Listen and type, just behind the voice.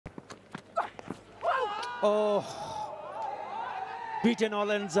Oh, beaten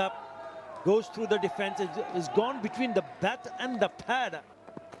all ends up. Goes through the defense, is gone between the bat and the pad.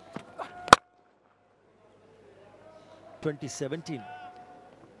 2017,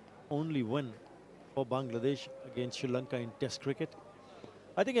 only win for Bangladesh against Sri Lanka in Test cricket.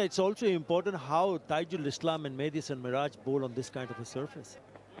 I think it's also important how Taijul Islam and Mehdi Hasan Miraj bowl on this kind of a surface.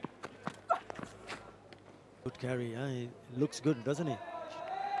 Good carry, it looks good, doesn't he?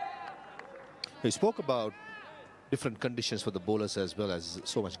 He spoke about different conditions for the bowlers as well as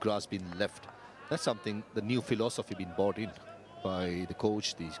so much grass being left. That's something, the new philosophy being brought in by the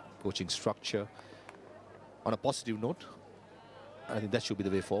coach, the coaching structure. On a positive note, I think that should be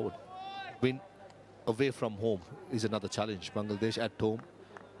the way forward. Win away from home is another challenge. Bangladesh at home,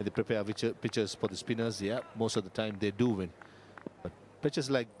 when they prepare pitches for the spinners, yeah, most of the time they do win. But pitches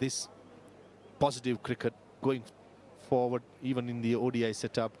like this, positive cricket going forward, even in the ODI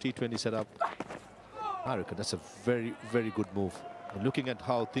setup, T20 setup, I reckon that's a very, very good move. And looking at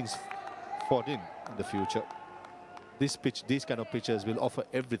how things fought in the future, this pitch, these kind of pitches will offer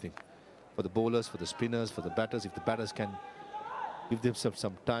everything for the bowlers, for the spinners, for the batters. If the batters can give themselves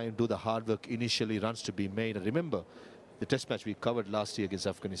some time, do the hard work initially, runs to be made. And remember, the test match we covered last year against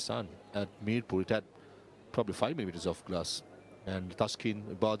Afghanistan at Mirpur, it had probably 5 millimeters of glass. And Taskin,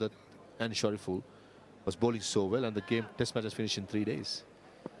 Ibadat and Shariful was bowling so well, and the game test match has finished in 3 days.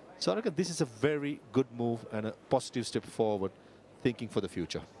 So I reckon this is a very good move and a positive step forward, thinking for the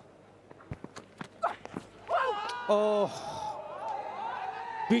future. Oh,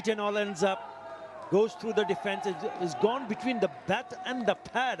 beaten all ends up. Goes through the defense, is gone between the bat and the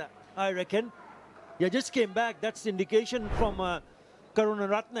pad, I reckon. Yeah, just came back. That's the indication from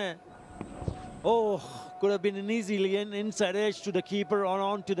Karunaratne. Oh, could have been an easily inside edge to the keeper or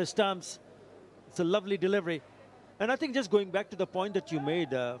on to the stumps. It's a lovely delivery. And I think just going back to the point that you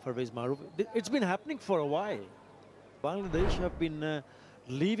made, Parvez Maroof, it's been happening for a while. Bangladesh have been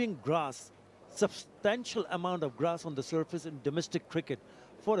leaving grass, substantial amount of grass on the surface in domestic cricket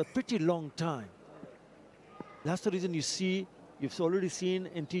for a pretty long time. That's the reason you've already seen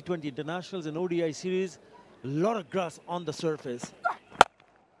in T20 internationals and ODI series, a lot of grass on the surface.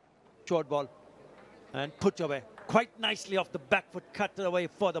 Short ball and put away quite nicely off the back foot, cut away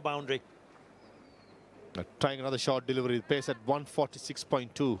for the boundary. Trying another short delivery, pace at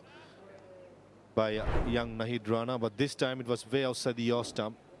 146.2 by young Nahid Rana, but this time it was way outside the off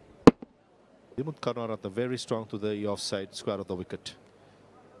stump. Dimut Karunaratne very strong to the offside square of the wicket.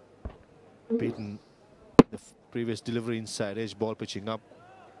 Beaten the previous delivery inside edge, ball pitching up.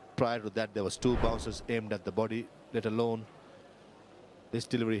 Prior to that, there was 2 bouncers aimed at the body, let alone this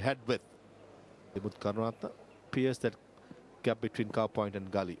delivery head width. Dimut Karunaratne pierced that gap between cow point and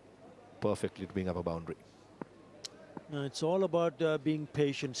gully, perfectly to bring up a boundary. It's all about being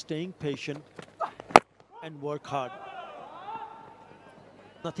patient, staying patient and work hard.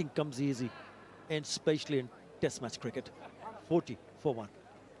 Nothing comes easy, and especially in test match cricket. 40 for 1.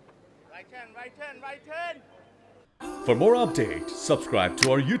 Right turn. For more updates, subscribe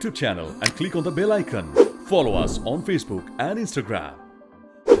to our YouTube channel and click on the bell icon. Follow us on Facebook and Instagram.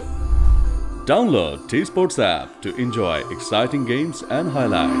 Download TSports app to enjoy exciting games and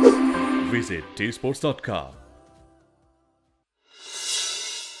highlights. Visit tsports.com.